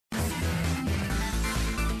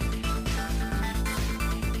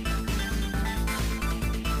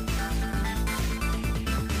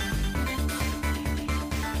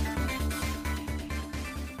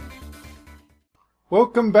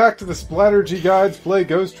Welcome back to the Splattergy Guides Play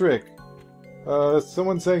Ghost Trick.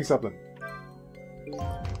 Someone's saying something.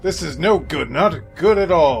 This is no good, not good at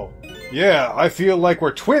all. Yeah, I feel like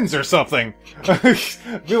we're twins or something. I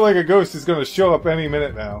feel like a ghost is gonna show up any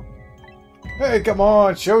minute now. Hey, come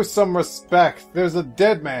on, show some respect. There's a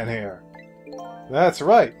dead man here. That's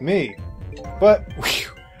right, me. But,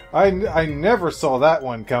 whew, I never saw that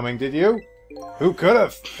one coming, did you? Who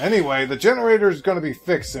could've? Anyway, the generator's gonna be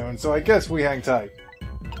fixed soon, so I guess we hang tight.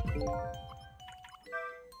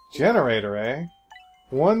 Generator, eh?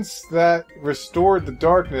 Once that restored the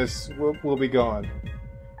darkness will be gone.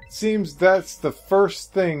 Seems that's the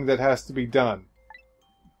first thing that has to be done.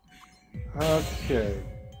 Okay.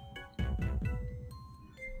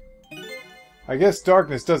 I guess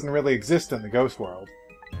darkness doesn't really exist in the ghost world.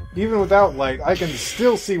 Even without light, I can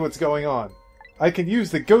still see what's going on. I can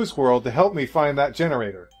use the ghost world to help me find that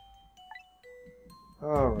generator.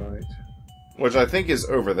 Alright. Which I think is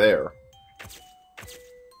over there.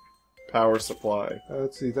 Power supply.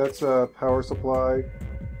 Let's see, that's a power supply.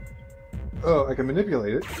 Oh, I can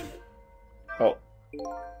manipulate it. Oh.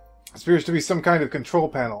 This appears to be some kind of control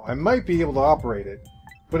panel. I might be able to operate it,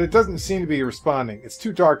 but it doesn't seem to be responding. It's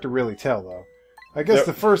too dark to really tell, though. I guess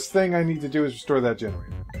the first thing I need to do is restore that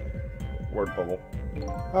generator. Word bubble.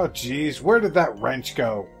 Oh jeez, where did that wrench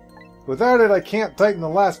go? Without it, I can't tighten the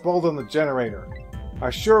last bolt on the generator. I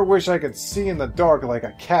sure wish I could see in the dark like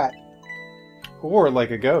a cat. Or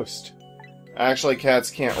like a ghost. Actually,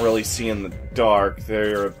 cats can't really see in the dark.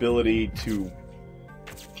 Their ability to...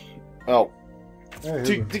 Well,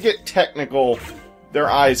 to get technical, their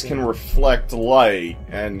eyes can reflect light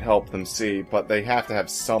and help them see, but they have to have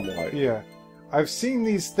some light. Yeah. I've seen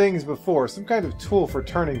these things before, some kind of tool for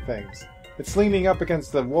turning things. It's leaning up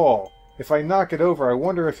against the wall. If I knock it over, I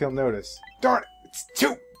wonder if he'll notice. Darn it! It's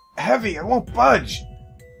too heavy! It won't budge!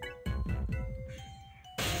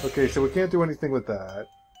 Okay, so we can't do anything with that.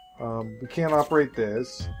 We can't operate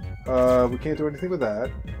this. We can't do anything with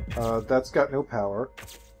that. That's got no power.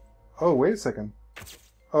 Oh, wait a second.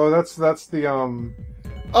 Oh, that's the,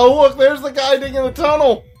 Oh, look! There's the guy digging the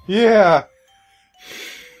tunnel! Yeah!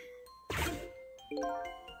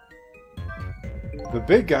 The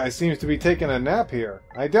big guy seems to be taking a nap here.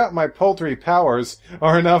 I doubt my paltry powers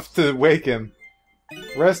are enough to wake him.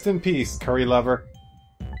 Rest in peace, curry lover.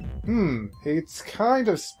 It's kind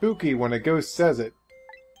of spooky when a ghost says it.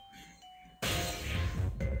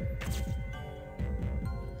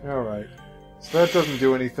 Alright. So that doesn't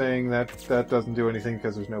do anything, that doesn't do anything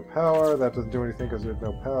because there's no power, that doesn't do anything because there's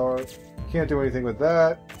no power. Can't do anything with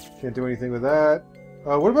that, can't do anything with that.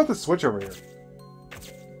 What about the switch over here?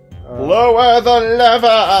 Lower the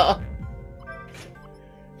lever!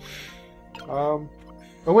 Oh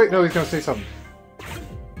wait, no, he's gonna say something.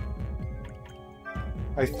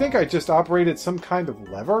 I think I just operated some kind of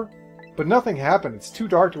lever, but nothing happened. It's too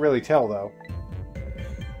dark to really tell, though.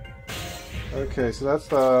 Okay, so that's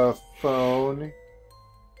the phone.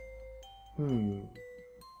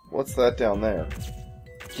 What's that down there?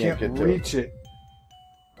 Can't get reach it.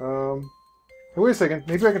 Hey, wait a second.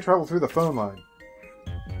 Maybe I can travel through the phone line.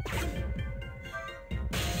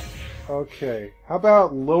 Okay. How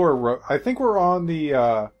about lower row? I think we're on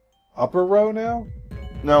the upper row now?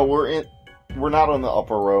 No, we're not on the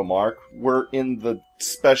upper row, Mark. We're in the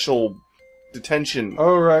special detention.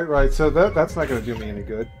 Oh, right. So that's not going to do me any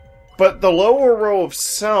good. But the lower row of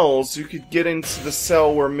cells, you could get into the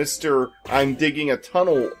cell where Mr. I'm digging a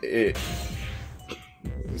tunnel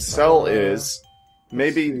cell is.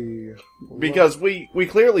 Maybe because we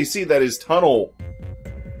clearly see that his tunnel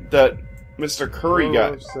that Mr. Curry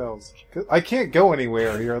got. Cells. I can't go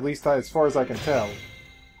anywhere here, at least as far as I can tell.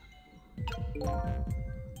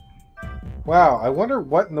 Wow, I wonder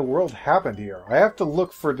what in the world happened here. I have to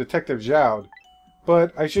look for Detective Zhaud,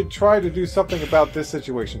 but I should try to do something about this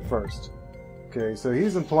situation first. Okay, so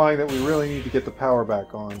he's implying that we really need to get the power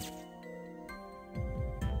back on.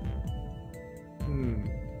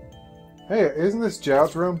 Hey, isn't this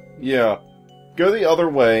Zhaud's room? Yeah. Go the other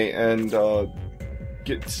way and go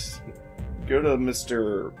to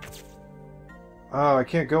Mr. Oh, I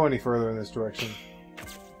can't go any further in this direction.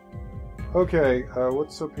 Okay,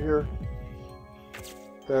 what's up here?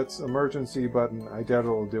 That's emergency button. I doubt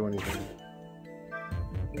it'll do anything.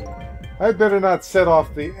 I'd better not set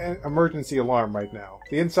off the emergency alarm right now.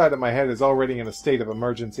 The inside of my head is already in a state of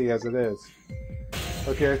emergency as it is.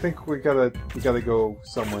 Okay, I think we gotta go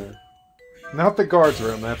somewhere. Not the guard's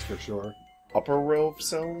room, that's for sure. Upper row of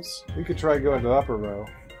cells? We could try going to the upper row.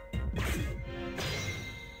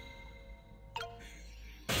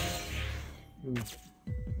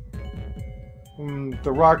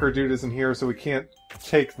 The rocker dude isn't here, so we can't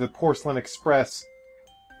take the Porcelain Express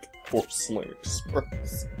Porcelain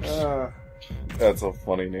Express. Uh, That's a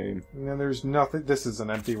funny name. and there's nothing. This is an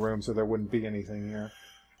empty room, so there wouldn't be anything here.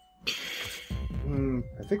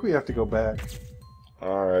 I think we have to go back.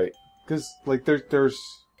 Alright. Because, like, there's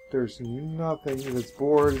nothing. This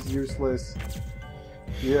board is useless.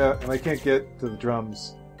 Yeah, and I can't get to the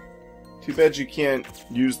drums. Too bad you can't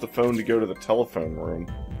use the phone to go to the telephone room.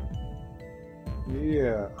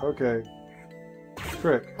 Yeah, okay.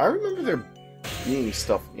 Trick. I remember there being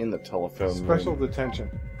stuff in the telephone Special room.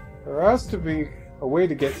 detention. There has to be a way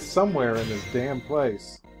to get somewhere in this damn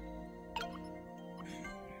place.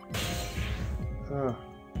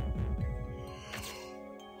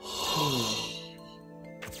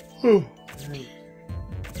 Okay,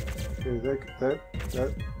 that...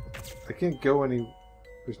 I can't go any...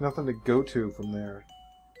 There's nothing to go to from there.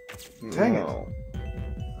 Dang it!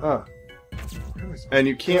 And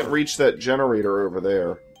you can't reach that generator over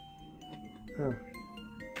there.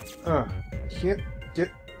 Can't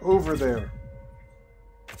get over there.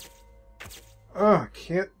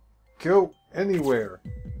 Can't go anywhere.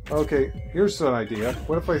 Okay, here's an idea.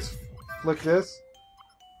 What if I flick this?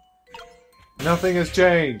 Nothing has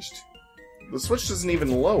changed. The switch isn't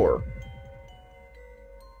even lower.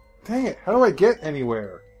 Dang it, how do I get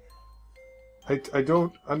anywhere? I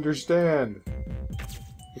don't understand.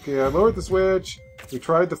 Okay, I lowered the switch. We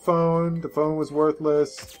tried the phone. The phone was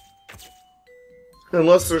worthless.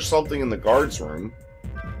 Unless there's something in the guard's room.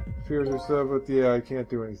 Fears or stuff, but yeah, I can't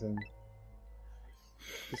do anything.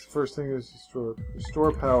 The first thing is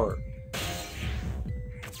restore power.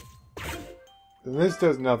 Then this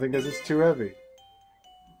does nothing because it's too heavy.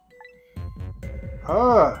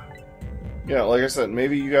 Yeah, like I said,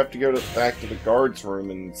 maybe you have to go back to the guard's room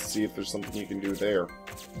and see if there's something you can do there.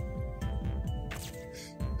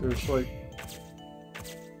 There's like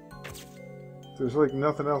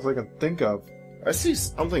nothing else I can think of. I see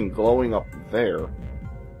something glowing up there.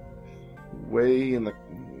 Way in the...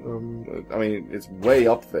 I mean, it's way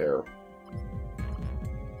up there.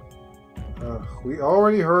 We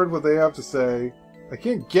already heard what they have to say. I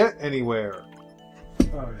can't get anywhere.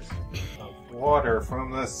 There's water from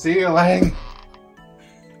the ceiling.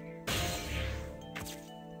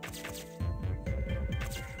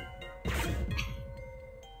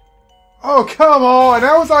 Oh, come on!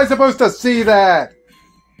 How was I supposed to see that?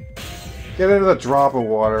 Get into the drop of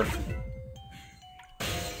water.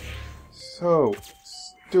 So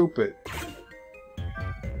stupid.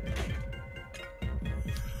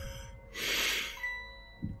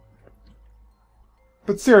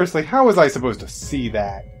 But seriously, how was I supposed to see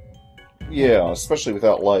that? Yeah, especially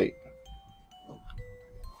without light.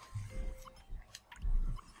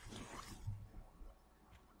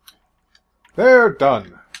 They're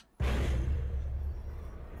done.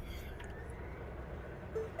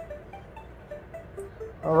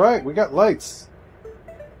 Alright, we got lights.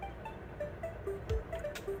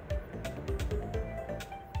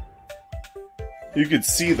 You could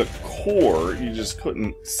see the core, you just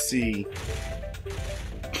couldn't see...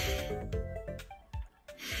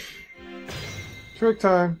 Trick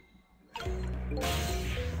time.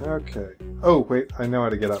 Okay. Oh, wait, I know how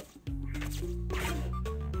to get up.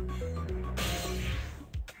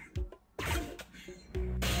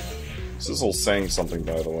 Sizzle's saying something,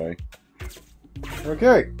 by the way.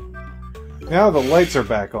 Okay. Now the lights are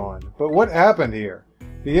back on. But what happened here?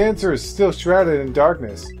 The answer is still shrouded in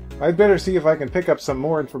darkness. I'd better see if I can pick up some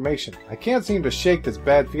more information. I can't seem to shake this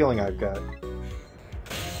bad feeling I've got.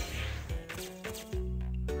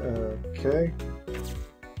 Okay.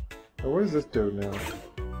 Oh, what does this do now?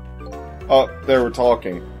 Oh, they were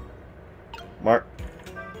talking. Mark.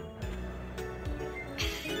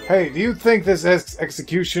 Hey, do you think this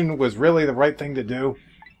execution was really the right thing to do?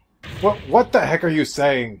 What the heck are you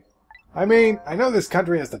saying? I mean, I know this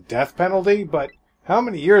country has the death penalty, but how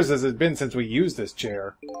many years has it been since we used this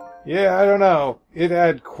chair? Yeah, I don't know. It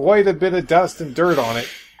had quite a bit of dust and dirt on it.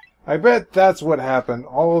 I bet that's what happened.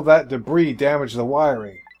 All of that debris damaged the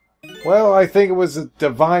wiring. Well, I think it was a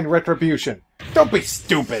divine retribution. Don't be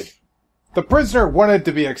stupid! The prisoner wanted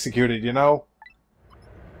to be executed, you know?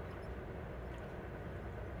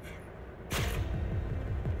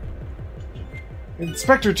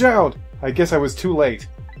 Inspector Jowd! I guess I was too late.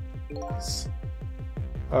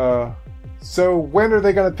 So when are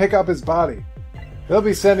they gonna pick up his body? They'll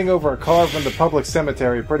be sending over a car from the public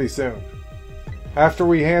cemetery pretty soon. After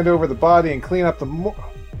we hand over the body and clean up the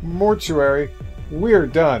mortuary, we're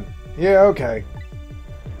done. Yeah, okay.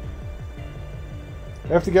 I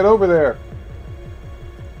have to get over there.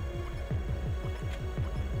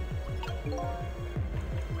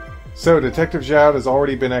 So, Detective Jowd has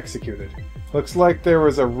already been executed. Looks like there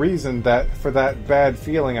was a reason for that bad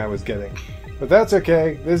feeling I was getting. But that's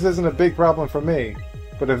okay, this isn't a big problem for me.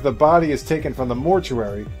 But if the body is taken from the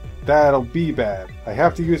mortuary, that'll be bad. I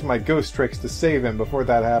have to use my ghost tricks to save him before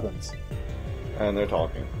that happens. And they're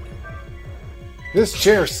talking. This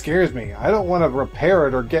chair scares me. I don't want to repair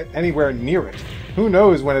it or get anywhere near it. Who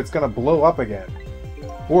knows when it's going to blow up again.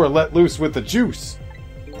 Or let loose with the juice.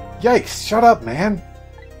 Yikes, shut up, man.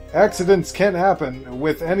 Accidents can happen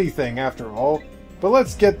with anything, after all. But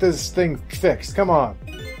let's get this thing fixed, come on.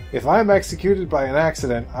 If I'm executed by an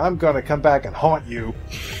accident, I'm going to come back and haunt you.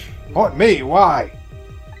 Haunt me? Why?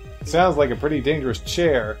 Sounds like a pretty dangerous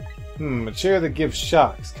chair. A chair that gives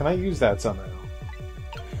shocks. Can I use that somehow?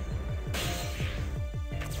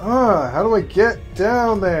 How do I get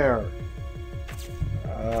down there?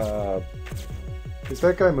 Is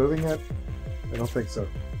that guy moving yet? I don't think so.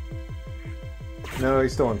 No,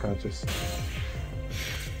 he's still unconscious.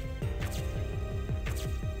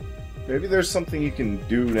 Maybe there's something you can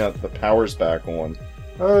do now that the power's back on.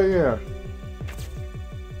 Oh, yeah.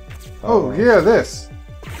 Oh, yeah, this!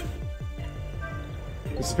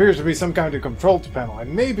 This appears to be some kind of control panel. I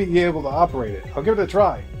may be able to operate it. I'll give it a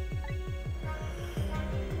try.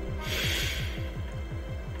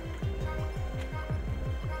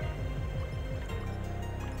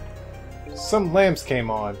 Some lamps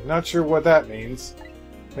came on. Not sure what that means.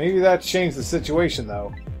 Maybe that changed the situation,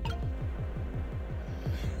 though.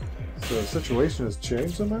 So the situation has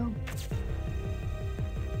changed somehow?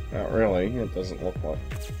 Not really. It doesn't look like.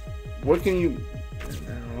 What can you...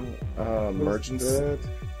 emergency?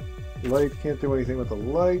 Light, can't do anything with the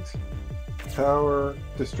light. Power,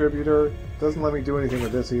 distributor. Doesn't let me do anything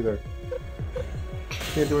with this either.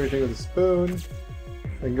 Can't do anything with the spoon.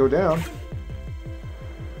 I can go down.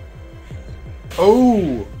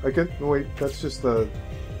 Oh! I can... Wait, that's just the...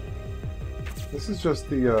 This is just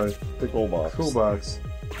the toolbox. Toolbox.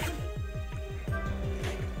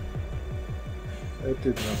 That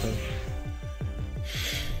did nothing.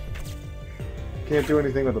 Can't do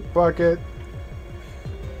anything with the bucket.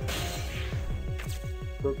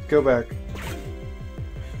 Go back.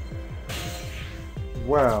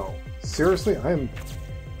 Wow. Seriously? I'm,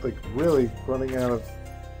 like, really running out of...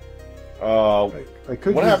 I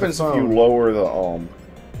could what use happens the if you lower the,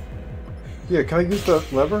 Yeah, can I use the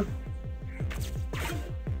lever?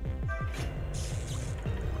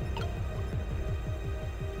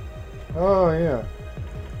 Oh, yeah.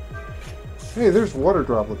 Hey, there's water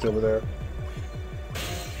droplets over there.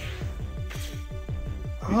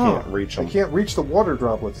 You can't reach them. I can't reach the water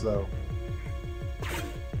droplets, though.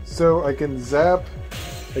 So I can zap...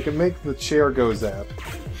 I can make the chair go zap.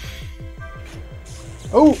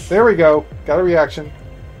 Oh, there we go. Got a reaction.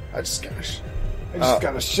 I just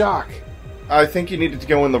got a shock. I think you needed to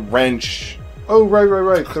go in the wrench. Oh, right.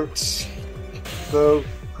 The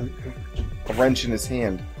a wrench in his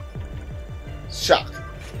hand. Shock.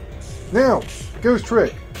 Now, ghost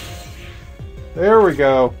trick. There we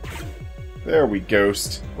go. There we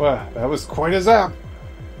ghost. Wow, that was quite a zap.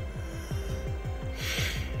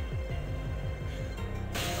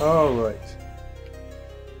 All right.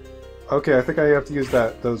 Okay, I think I have to use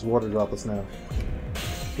those water droplets now.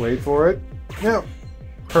 Wait for it. Now.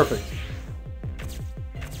 Perfect.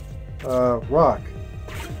 Rock.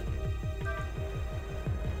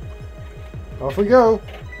 Off we go.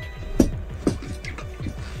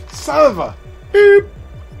 Son of a... Beep!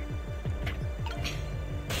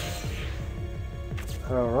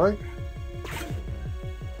 Alright.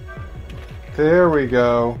 There we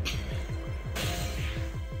go.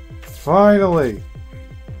 Finally!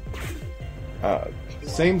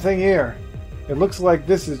 Same thing here. It looks like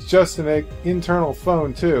this is just an internal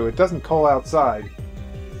phone, too. It doesn't call outside.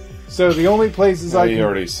 So the only places I can... You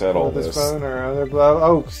already said all this. Phone or other blah...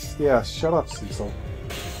 Oh, yeah, shut up, Cecil.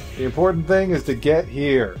 The important thing is to get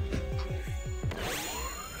here.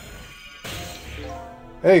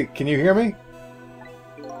 Hey, can you hear me?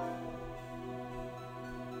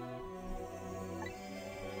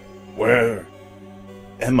 Where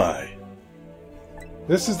am I?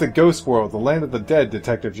 This is the ghost world, the land of the dead,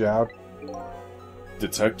 Detective Joud.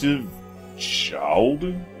 Detective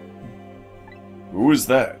Joud? Who is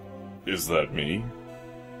that? Is that me?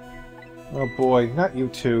 Oh boy, not you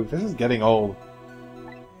two. This is getting old.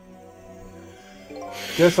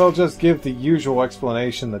 Guess I'll just give the usual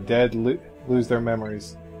explanation. The dead lose their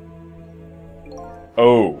memories.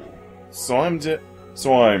 Oh, so I'm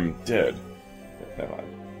dead.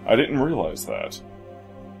 I didn't realize that.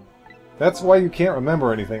 That's why you can't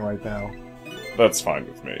remember anything right now. That's fine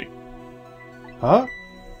with me. Huh?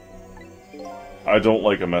 I don't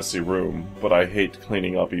like a messy room, but I hate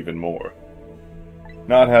cleaning up even more.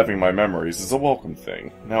 Not having my memories is a welcome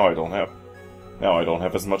thing. Now I don't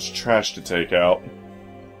have as much trash to take out.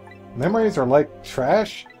 Memories are like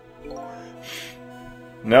trash?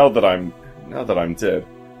 Now that I'm dead,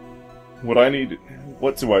 what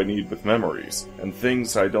do I need with memories? And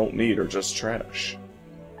things I don't need are just trash.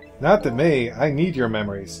 Not to me. I need your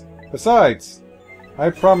memories. Besides, I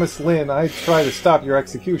promised Lynn I'd try to stop your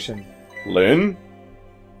execution. Lynn?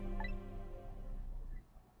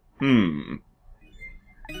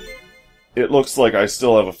 It looks like I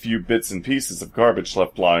still have a few bits and pieces of garbage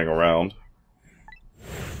left lying around.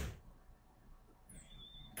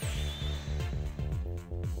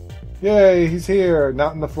 Yay, he's here,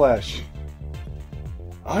 not in the flesh.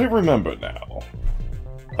 I remember now.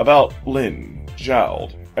 About Lynn,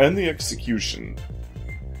 Jowd, and the execution.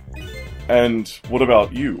 And what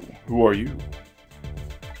about you? Who are you?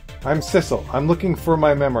 I'm Sissel. I'm looking for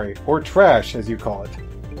my memory, or trash, as you call it.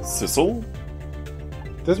 Sissel?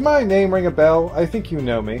 Does my name ring a bell? I think you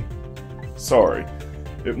know me. Sorry.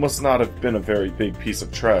 It must not have been a very big piece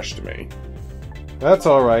of trash to me. That's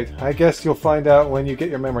alright. I guess you'll find out when you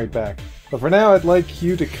get your memory back. But for now, I'd like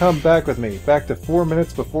you to come back with me, back to 4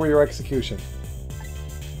 minutes before your execution.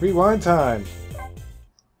 Rewind time.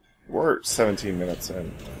 We're 17 minutes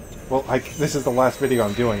in. Well, this is the last video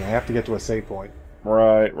I'm doing. I have to get to a save point.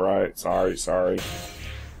 Right. Sorry.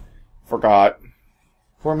 Forgot.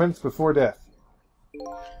 4 minutes before death.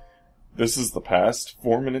 This is the past,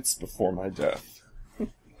 4 minutes before my death.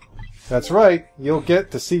 That's right. You'll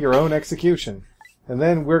get to see your own execution. And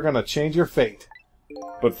then we're gonna change your fate.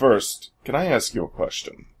 But first, can I ask you a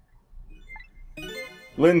question?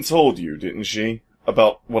 Lynn told you, didn't she,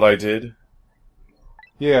 about what I did?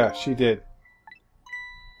 Yeah, she did.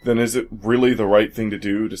 Then is it really the right thing to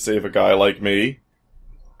do to save a guy like me?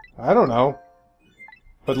 I don't know.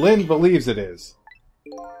 But Lynn believes it is.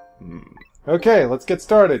 Okay, let's get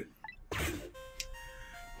started.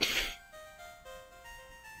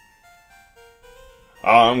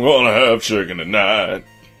 I'm gonna have chicken tonight.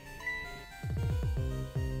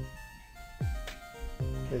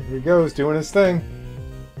 Here he goes, doing his thing.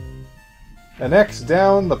 An X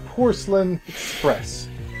down the Porcelain Express.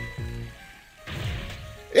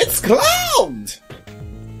 It's Cloud!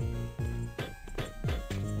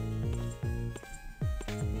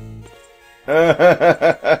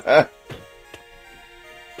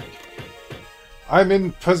 I'm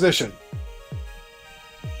in position.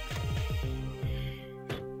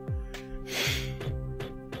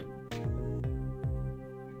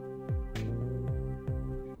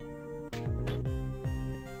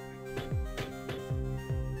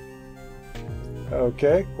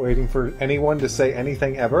 Okay, waiting for anyone to say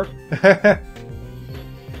anything ever.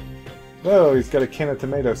 Oh, he's got a can of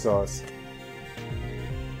tomato sauce.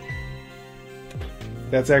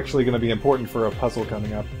 That's actually going to be important for a puzzle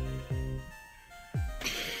coming up.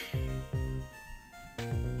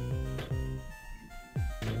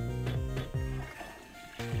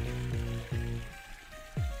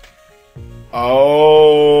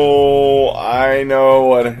 Oh, I know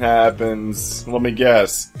what happens. Let me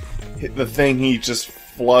guess. The thing he just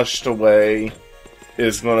flushed away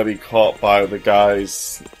is going to be caught by the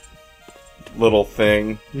guy's little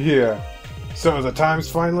thing. Yeah. So the time's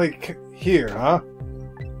finally here, huh?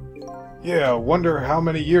 Yeah, wonder how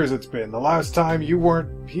many years it's been. The last time you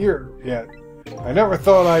weren't here yet. I never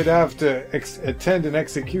thought I'd have to attend an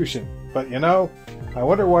execution. But you know, I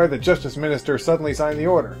wonder why the Justice Minister suddenly signed the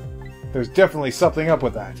order. There's definitely something up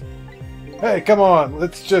with that. Hey, come on,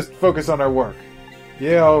 let's just focus on our work.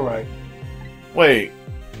 Yeah, alright. Wait.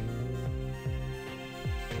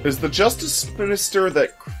 Is the Justice Minister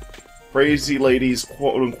that crazy lady's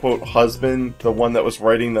quote-unquote husband the one that was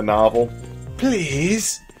writing the novel?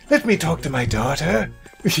 Please, let me talk to my daughter.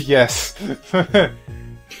 Yes. Prisoner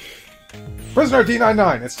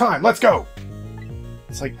D99, it's time, let's go!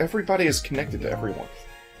 It's like everybody is connected to everyone.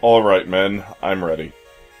 Alright, men, I'm ready.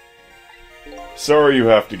 Sorry you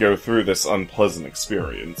have to go through this unpleasant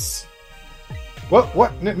experience.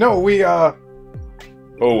 What? No, we, Oh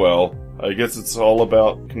well, I guess it's all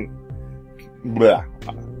about Blah.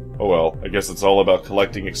 Oh well, I guess it's all about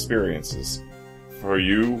collecting experiences. For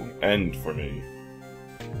you, and for me.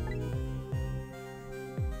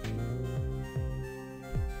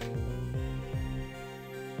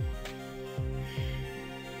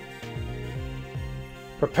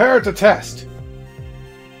 prepare to test.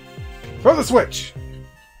 Throw the switch!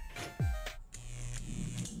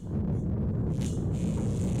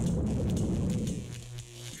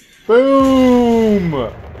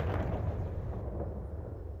 Boom!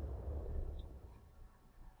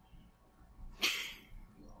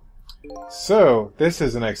 So, this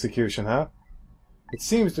is an execution, huh? It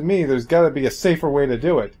seems to me there's got to be a safer way to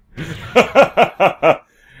do it.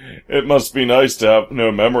 It must be nice to have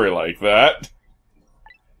no memory like that.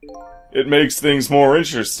 It makes things more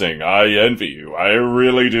interesting. I envy you. I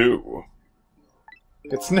really do.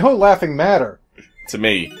 It's no laughing matter. To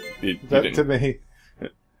me. To me.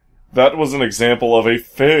 That was an example of a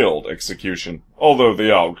failed execution, although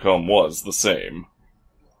the outcome was the same.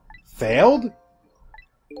 Failed?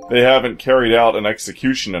 They haven't carried out an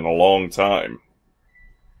execution in a long time.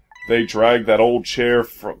 They dragged that old chair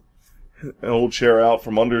out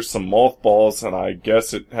from under some mothballs, and I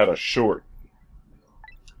guess it had a short.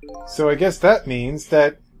 So I guess that means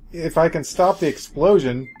that if I can stop the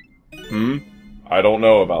explosion... I don't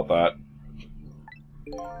know about that.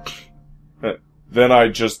 Then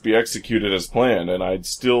I'd just be executed as planned, and I'd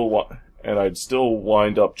still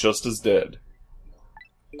wind up just as dead.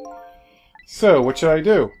 So, what should I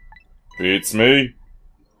do? Beats me.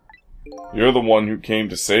 You're the one who came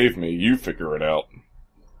to save me. You figure it out.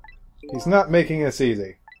 He's not making this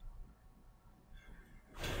easy.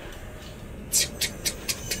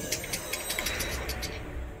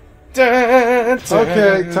 Okay,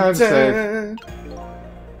 time to save.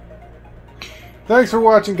 Thanks for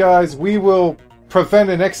watching, guys. We will prevent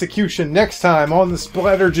an execution next time on the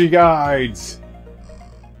Splattergy Guides.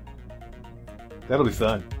 That'll be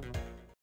fun.